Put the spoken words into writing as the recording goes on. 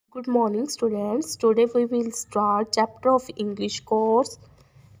Good morning, students. Today we will start chapter of English course,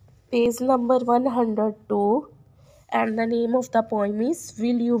 page number 102, and the name of the poem is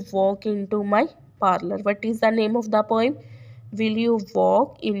Will You Walk Into My Parlor? What is the name of the poem? Will you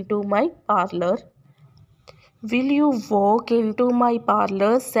walk into my parlor? Will you walk into my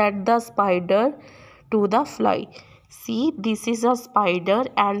parlor? Said the spider to the fly. See, this is a spider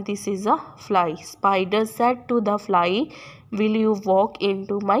and this is a fly. Spider said to the fly, will you walk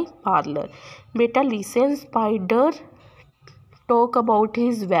into my parlor? Beta, listen, spider talk about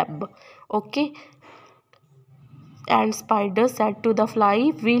his web. Okay, and spider said to the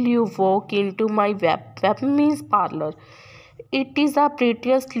fly, will you walk into my web? Web means parlor. It is a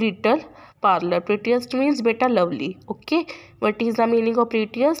prettiest little parlor. Prettiest means beta lovely. Okay, what is the meaning of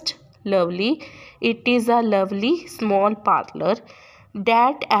prettiest? Lovely. It is a lovely small parlor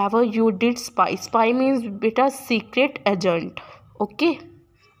that ever you did spy. Spy means beta secret agent. Okay,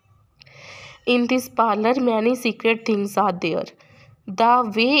 in this parlor many secret things are there.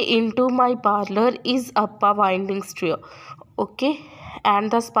 The way into my parlor is up a winding stair. Okay, and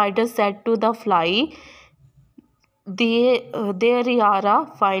the spider said to the fly, there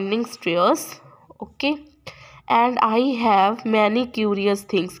are finding stairs. Okay, and I have many curious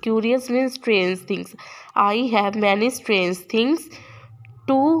things. Curious means strange things. I have many strange things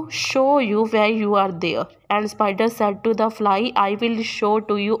to show you when you are there. And spider said to the fly, I will show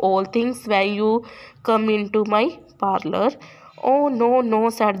to you all things when you come into my parlor. Oh no, no,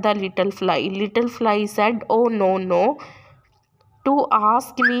 said the little fly. Little fly said, oh no, no, to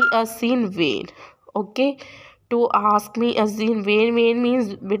ask me a sin vain. Okay, to ask me a sin vain. Vain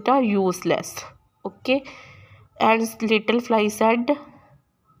means beta useless. Okay, and little fly said,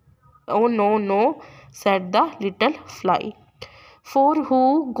 oh no, no, said the little fly, for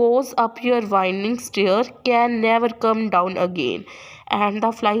who goes up your winding stair can never come down again. And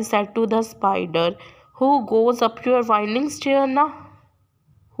the fly said to the spider, who goes up your winding stair na?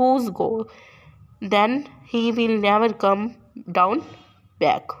 Whose go? Then he will never come down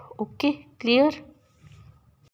back. Okay, clear?